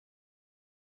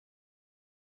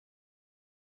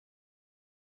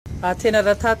Tēnā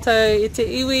rā tātou I te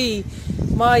iwi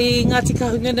mai Ngāti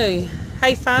Kahungunu.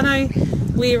 Hey whānau,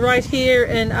 we're right here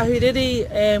in Ahuriri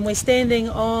and we're standing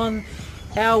on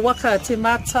our waka, Te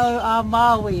Matau a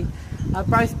Maui.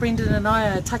 Both Brendan and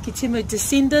I are Takitimu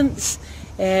descendants,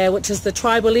 which is the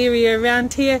tribal area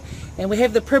around here, and we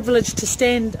have the privilege to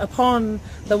stand upon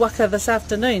the waka this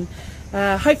afternoon.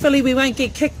 Hopefully we won't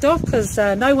get kicked off because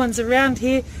no one's around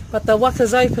here, but the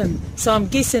waka's open, so I'm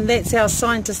guessing that's our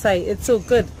sign to say it's all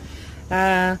good.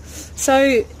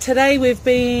 So today we've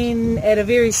been at a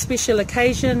very special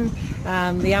occasion,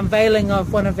 the unveiling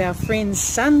of one of our friends'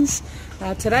 sons.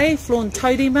 Today, Flawn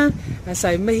Taurima,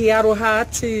 so mihi aroha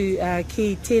atu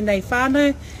ki tēnei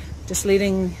whānau, just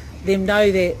letting them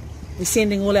know that we're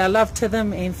sending all our love to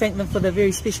them and thank them for the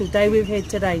very special day we've had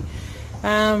today.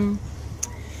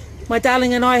 My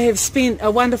darling and I have spent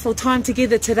a wonderful time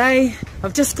together today.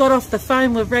 I've just got off the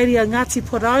phone with Radio Ngāti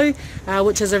Porou,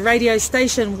 which is a radio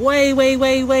station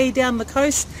way down the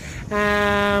coast,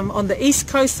 on the east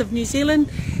coast of New Zealand,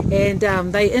 and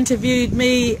they interviewed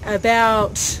me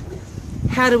about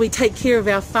how do we take care of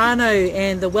our whānau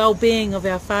and the well-being of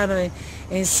our whānau,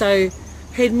 and so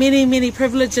had many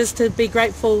privileges to be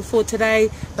grateful for today,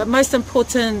 but most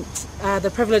important,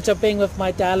 the privilege of being with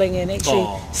my darling and actually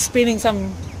spending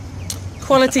some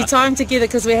quality time together,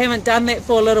 because we haven't done that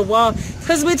for a little while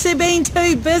because we've been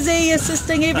too busy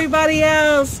assisting everybody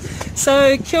else.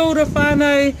 So kia ora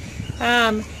whānau,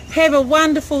 have a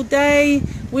wonderful day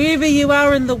wherever you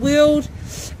are in the world.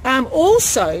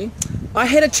 Also, I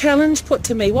had a challenge put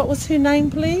to me. What was her name,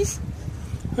 please?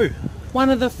 Who? One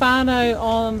of the whānau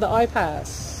on the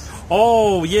iPass.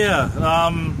 Oh yeah,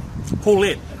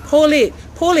 Paulette.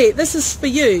 Paulette, this is for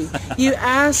you. You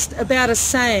asked about a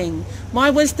saying. My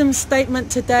wisdom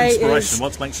statement today is...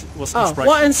 What's inspiration?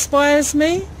 What inspires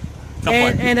me?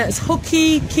 And it's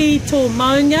hoki ki tō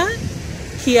maunga,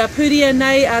 kia puria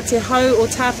nei a te hau o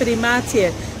tāwhiri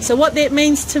mātia. So what that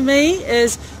means to me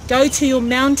is go to your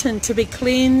mountain to be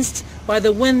cleansed by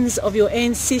the winds of your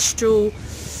ancestral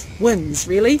winds,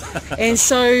 really. And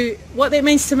so what that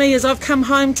means to me is I've come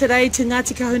home today to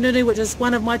Ngāti Kahungunu, which is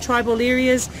one of my tribal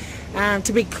areas,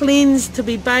 to be cleansed, to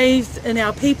be bathed in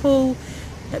our people,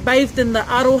 bathed in the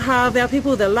aroha of our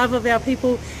people, the love of our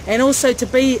people, and also to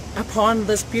be upon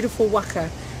this beautiful waka.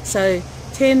 So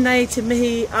tēnei te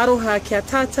mihi aroha kia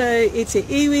tātou, I te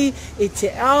iwi, I te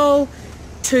ao,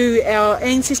 to our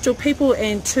ancestral people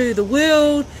and to the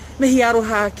world, mihi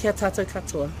aroha kia tātou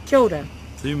katoa. Kia ora.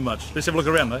 Too much. Let's have a look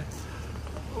around though.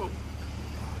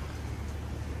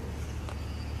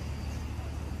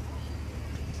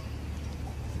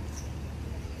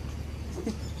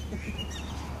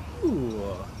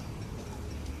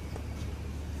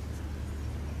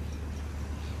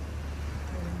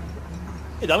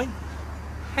 Hey darling.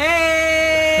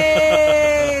 Hey!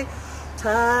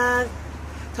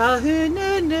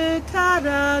 Kahungunu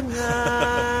karanga,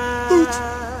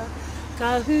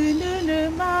 kahungunu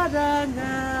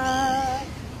maranga.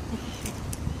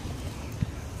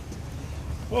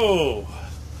 Whoa!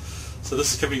 So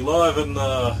this is coming live and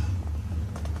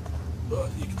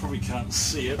you probably can't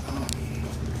see it.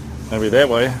 Maybe that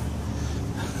way.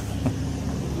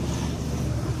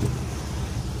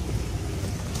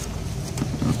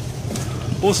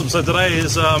 Awesome, so today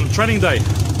is training day,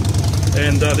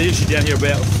 and they're usually down here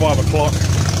about 5 o'clock,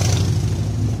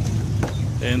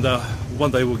 and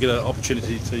one day we'll get an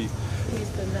opportunity to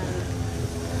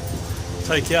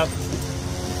take out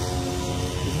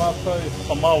Te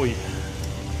Matau a Maui,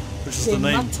 which is the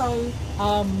name. Te Matau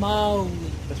a Maui.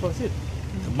 That's what I said.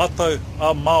 Te Matau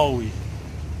a Maui.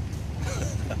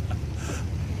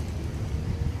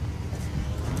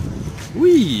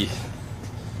 Whee!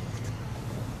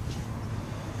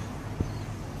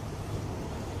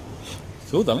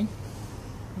 Cool, darling.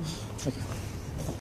 Okay.